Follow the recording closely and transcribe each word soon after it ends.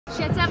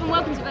Shed 7,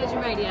 welcome to Virgin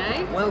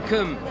Radio.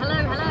 Welcome. Hello,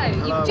 hello.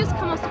 You've just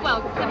come off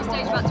the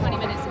stage about 20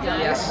 minutes ago.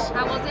 Yes.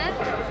 How was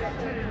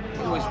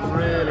it? It was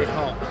really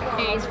hot.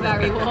 It is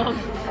very warm.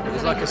 It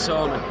was like a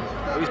sauna.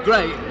 It was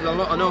great. There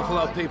was an awful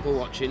lot of people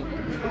watching.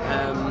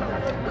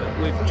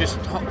 We've just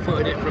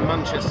hot-footed it from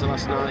Manchester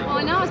last night. Well,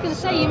 I know, I was going to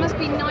say, you must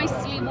be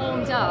nicely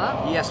warmed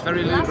up. Yes,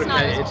 very last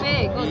lubricated. Night was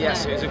big, wasn't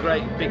yes, it was a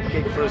great big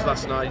gig for us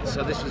last night.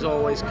 So this was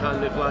always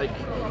kind of like,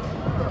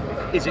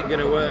 is it going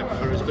to work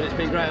for us? But it's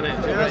been great,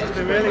 hasn't it? It's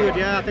been really good,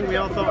 yeah. I think we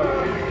all thought,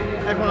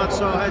 everyone had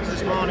sore heads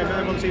this morning, but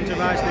everyone seemed to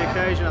rise to the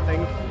occasion, I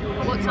think.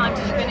 What time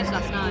did you finish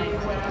last night?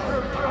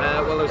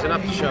 Well, there was an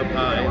after-show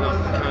party,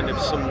 that kind of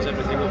sums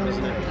everything up,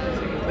 isn't it?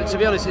 But to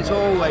be honest, it's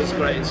always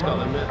great in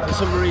Scotland. For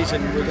some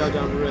reason, we go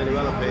down really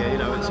well up here, you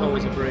know, it's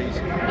always a breeze.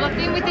 Well, I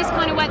think with this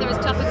kind of weather, as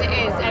tough as it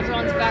is,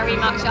 everyone's very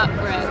much up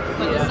for it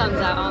when the sun's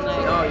out, aren't they?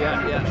 Oh,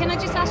 yeah. Can I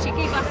just ask you,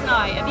 gig last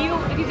night, have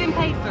you been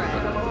paid for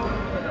it?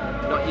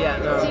 Not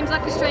yet, no. Seems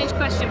like a strange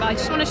question, but I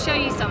just want to show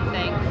you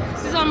something.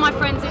 This is on my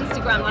friend's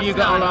Instagram last night. You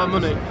got all our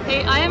money?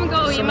 I haven't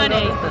got all your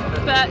money,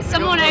 but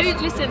someone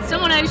owes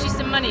you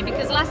some money,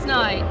 because last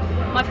night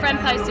my friend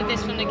posted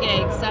this from the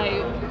gig,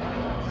 so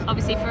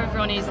obviously for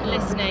everyone who's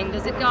listening,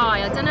 there's a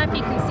guy, I don't know if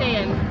you can see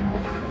him,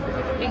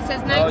 it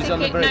says no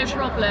ticket, no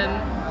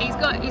problem. He's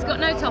got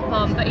no top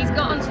on, but he's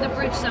got onto the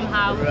bridge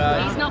somehow.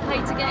 Right. He's not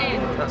paid to get in.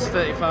 That's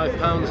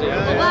 £35 here.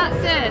 Well,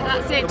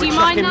 that's it. Do you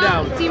mind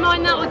that? Do you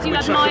mind that, or do you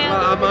admire?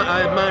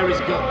 I admire his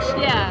guts.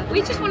 Yeah,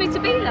 we just wanted to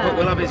be there. But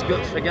we'll have his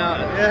guts for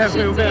Garter. Yeah,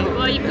 we will.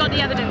 Well, you've got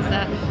the evidence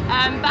there.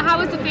 But how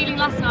was the feeling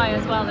last night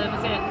as well? Then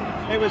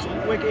was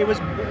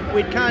it?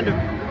 We'd kind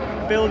of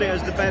build it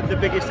as the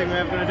biggest thing we're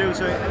ever going to do.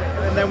 So,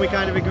 and then we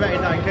kind of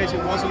regretted that in case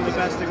it wasn't the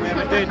best thing we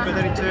ever did. But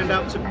then it turned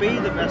out to be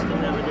the best thing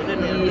we ever did,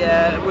 didn't it?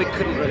 Yeah, we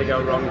couldn't really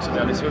go wrong, to be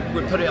honest. We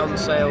put it on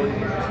sale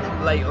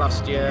late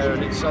last year,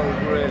 and it sold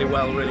really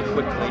well, really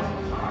quickly.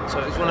 So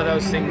it was one of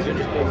those things we've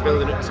just been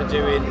building up to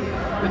doing.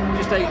 With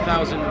just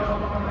 8,000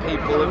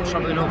 people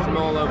travelling up from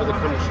all over the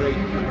country.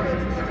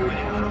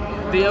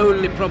 The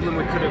only problem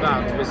we could have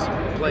had was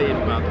playing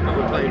bad, but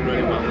we're playing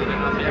really well, and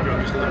I think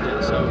everyone just loved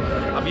it.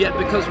 So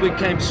because we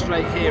came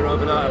straight here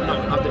overnight, I've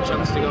not had the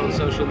chance to go on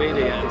social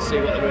media yet and see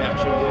what the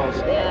reaction was.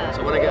 Yeah.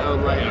 So when I get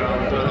home later,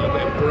 I'll do a little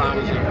bit of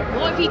browsing.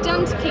 What have you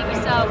done to keep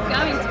yourself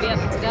going to be up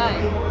for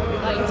today,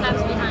 like in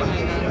terms of your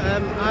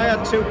hangover? I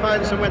had 2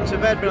 pints and went to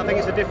bed, but I think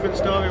it's a different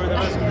story with the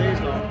rest of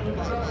these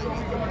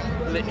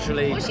lot.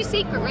 Literally. What's your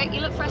secret, Rick? You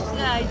look fresh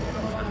today.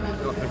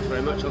 Oh, thanks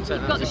very much. I'll take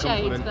You've that got as the a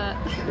shades, compliment.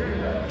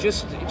 but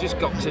Just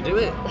got to do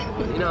it.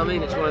 You know what I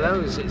mean? It's one of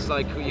those. It's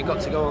like you got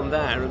to go on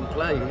there and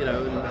play. You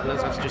know, and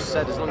as I've just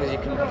said, as long as you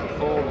can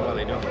perform well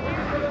enough,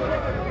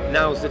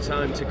 now's the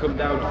time to come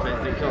down off it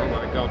and think, oh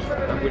my God,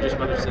 have we just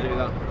managed to do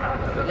that?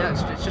 But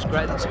yeah, it's just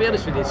great. To be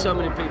honest with you, so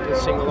many people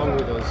sing along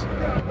with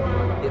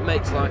us. It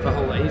makes life a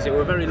whole lot easier.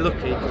 We're very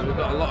lucky because we've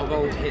got a lot of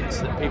old hits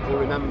that people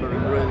remember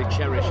and really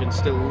cherish and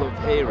still love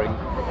hearing.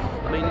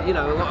 I mean, you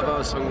know, a lot of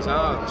our songs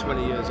are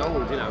 20 years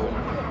old, you know,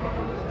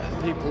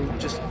 and people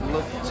just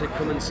love to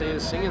come and see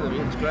us singing them.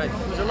 It's great.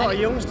 There's a lot of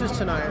youngsters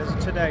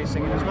today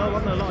singing as well,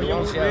 wasn't there? A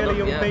lot of really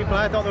young people.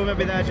 I thought they were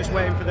maybe there just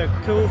waiting for the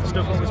cool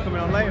stuff that was coming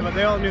on later, but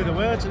they all knew the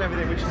words and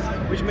everything,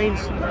 which means,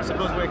 I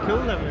suppose, we're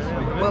cool then.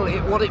 Well,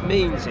 what it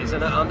means is,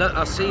 and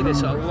I see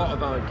this at a lot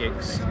of our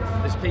gigs,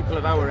 there's people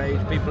of our age,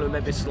 people who may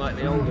be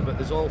slightly older, but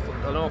there's an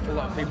awful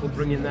lot of people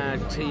bringing their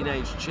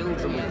teenage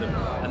children with them,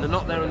 and they're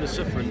not there on the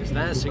sufferance,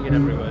 they're singing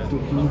everywhere,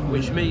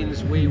 which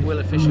means we will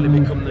officially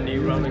become the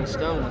new Rolling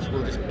Stones.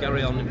 We'll just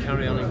carry on and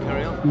carry on and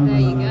carry on. there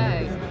you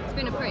go. It's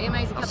been a pretty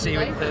amazing couple of days.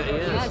 I'll see you in 30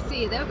 years. Yeah,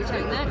 see you there. We'll be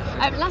chatting there.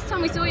 Last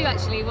time we saw you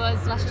actually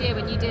was last year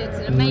when you did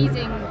an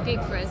amazing gig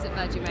for us at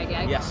Virgin Radio.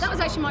 Yes. That was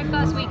actually my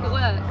first week at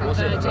work at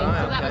Virgin, so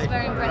that was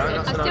very impressive.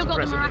 Right, I still got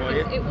the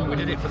miraculous. We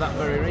did it for that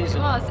very reason.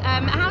 It was.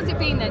 How's it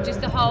been then?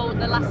 Just the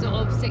last sort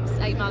of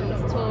 6-8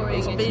 months touring.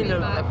 It's been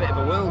a bit of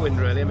a whirlwind,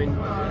 really. I mean,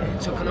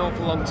 it took an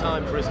awful long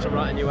time for us to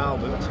write a new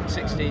album. It took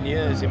 16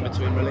 years in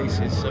between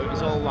releases, so it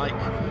was all like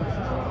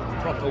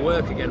proper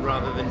work again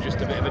rather than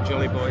just a bit of a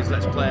jolly boys,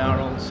 let's play our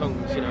old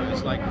songs, you know,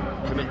 it's like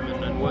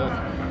commitment and work.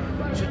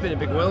 It's just been a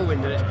big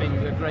whirlwind and it's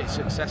been a great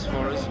success for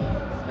us,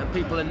 and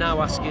people are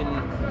now asking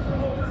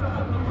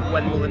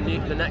when will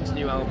the next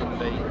new album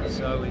be.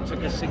 So it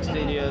took us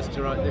 16 years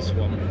to write this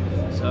one,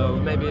 so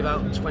maybe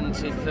about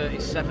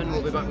 2037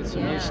 we'll be back with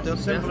some new stuff.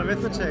 Simple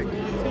arithmetic.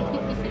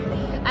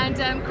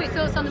 And quick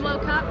thoughts on the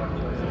World Cup?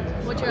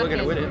 What do you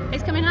reckon? We're going to win it.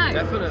 It's coming home?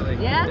 Definitely.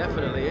 Yeah?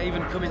 Definitely.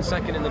 Even coming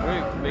second in the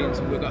group means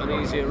we've got an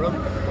easier run.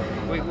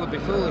 We would be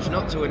foolish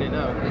not to win it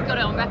now. We've got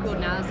it on record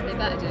now, so they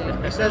better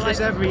do. He says this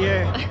every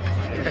year.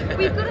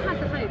 We've got to have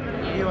the hope,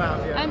 haven't you? You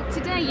have, yeah.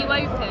 Today you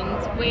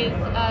opened with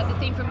the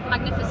theme from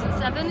Magnificent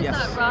Seven, is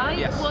that right?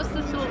 Yes. What's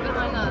the thought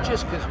behind that?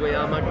 Just because we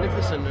are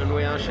magnificent and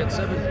we are Shed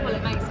 7. Well,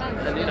 it makes sense.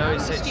 And you know,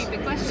 it's a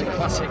stupid question. It's a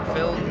classic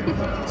film.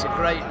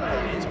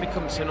 It's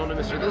become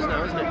synonymous with us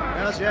now, isn't it?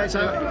 Yes, yeah. So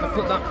if I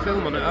put that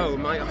film on at home,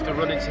 I might have to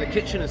run into the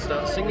kitchen and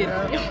start singing.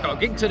 I've got a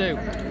gig to do.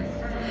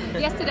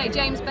 Yesterday,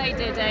 James Bay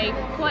did a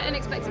quite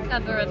unexpected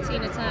cover of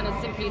Tina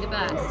Turner's "Simply the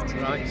Best."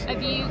 Right.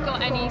 Have you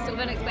got any sort of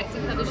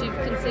unexpected covers you've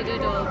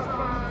considered, or?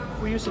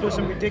 We used to do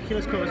some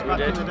ridiculous covers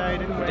back in the day,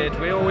 didn't we? We did.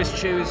 We always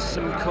choose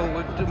some cool.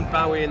 We've done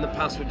Bowie in the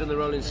past, we've done the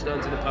Rolling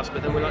Stones in the past,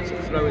 but then we like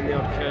to throw in the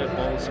odd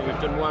curveball. So we've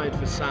done Wired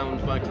for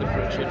Sound by Cliff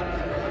Richard.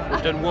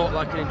 We've done Walk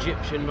Like an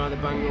Egyptian by the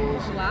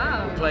Bangles.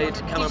 Wow. Played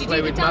Can I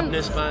Play With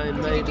Madness by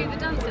Maiden. Did you do the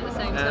dance at the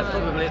same time?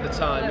 Probably at the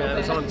time, yeah. It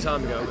was a long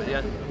time ago, but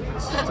yeah.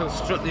 Still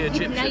Struck the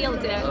Egyptian.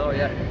 Nailed it. Oh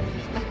yeah.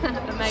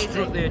 Amazing.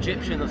 Struck the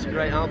Egyptian, that's a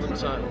great album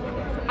title.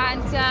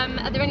 And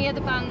are there any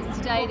other bands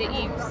today that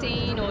you've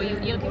seen or you're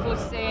looking forward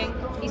to seeing?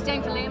 Are you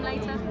staying for Liam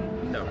later?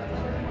 No.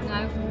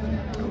 No?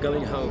 I'm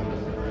going home.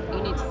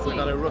 You need to sleep. We've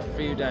had a rough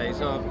few days.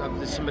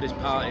 There's somebody's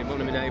party. One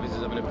of my neighbours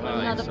is having a party.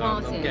 Another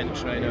party. I'm getting a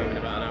train home in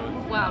about an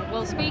hour. Wow.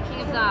 Well, speaking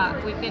of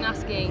that, we've been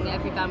asking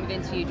every band we've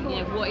interviewed,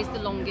 what is the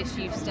longest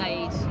you've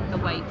stayed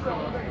awake for?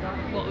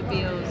 What would be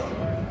yours?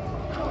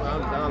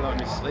 I like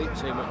me sleep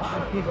too much.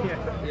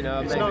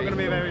 Yeah. It's not going to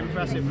be very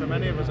impressive for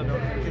many of us, I don't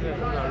think, is it?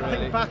 Not really. I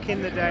think back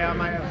in the day I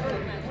might have,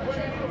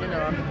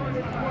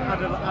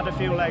 had a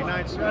few late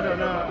nights. I don't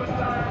know.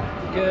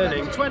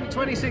 Gurning.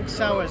 26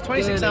 hours.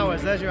 26 Gurning.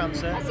 hours. There's your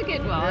answer. That's a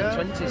good one. Yeah.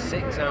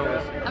 26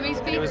 hours. I mean,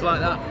 It was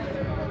like that.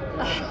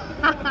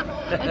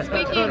 And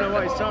I don't know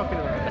what he's talking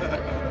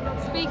about.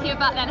 speaking of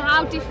that, then,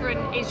 how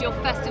different is your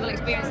festival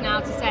experience now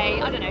to say,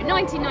 I don't know,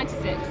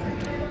 1996?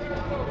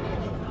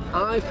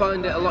 I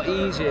find it a lot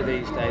easier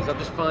these days. I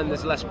just find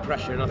there's less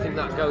pressure, and I think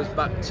that goes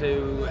back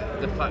to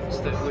the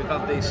fact that we've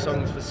had these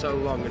songs for so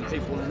long and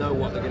people know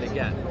what they're going to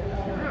get.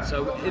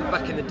 So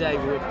back in the day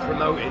we were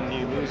promoting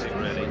new music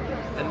really,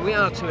 and we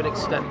are to an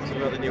extent because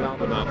we've got a new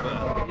album out,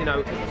 but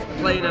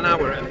playing an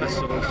hour at a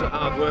festival is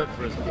hard work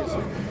for us because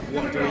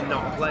what do we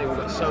not play? We've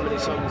got so many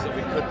songs that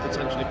we could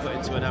potentially put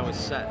into an hour's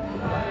set,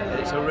 and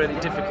it's a really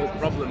difficult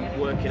problem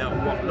working out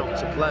what not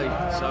to play.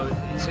 So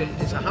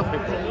it's a happy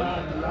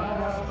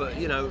problem, but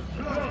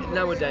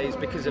nowadays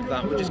because of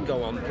that we just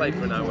go on, play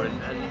for an hour,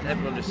 and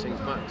everyone just sings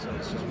back, so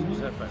it's just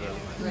perfect really.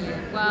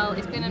 Brilliant. Well,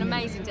 it's been an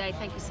amazing day.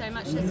 Thank you so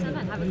much, Listener.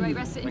 Have a great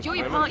rest. Enjoy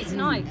your party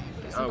tonight.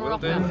 Get some will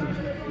do.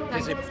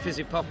 Barocca.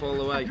 Fizzy pop all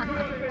the way.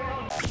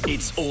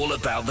 It's all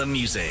about the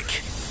music.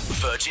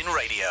 Virgin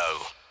Radio.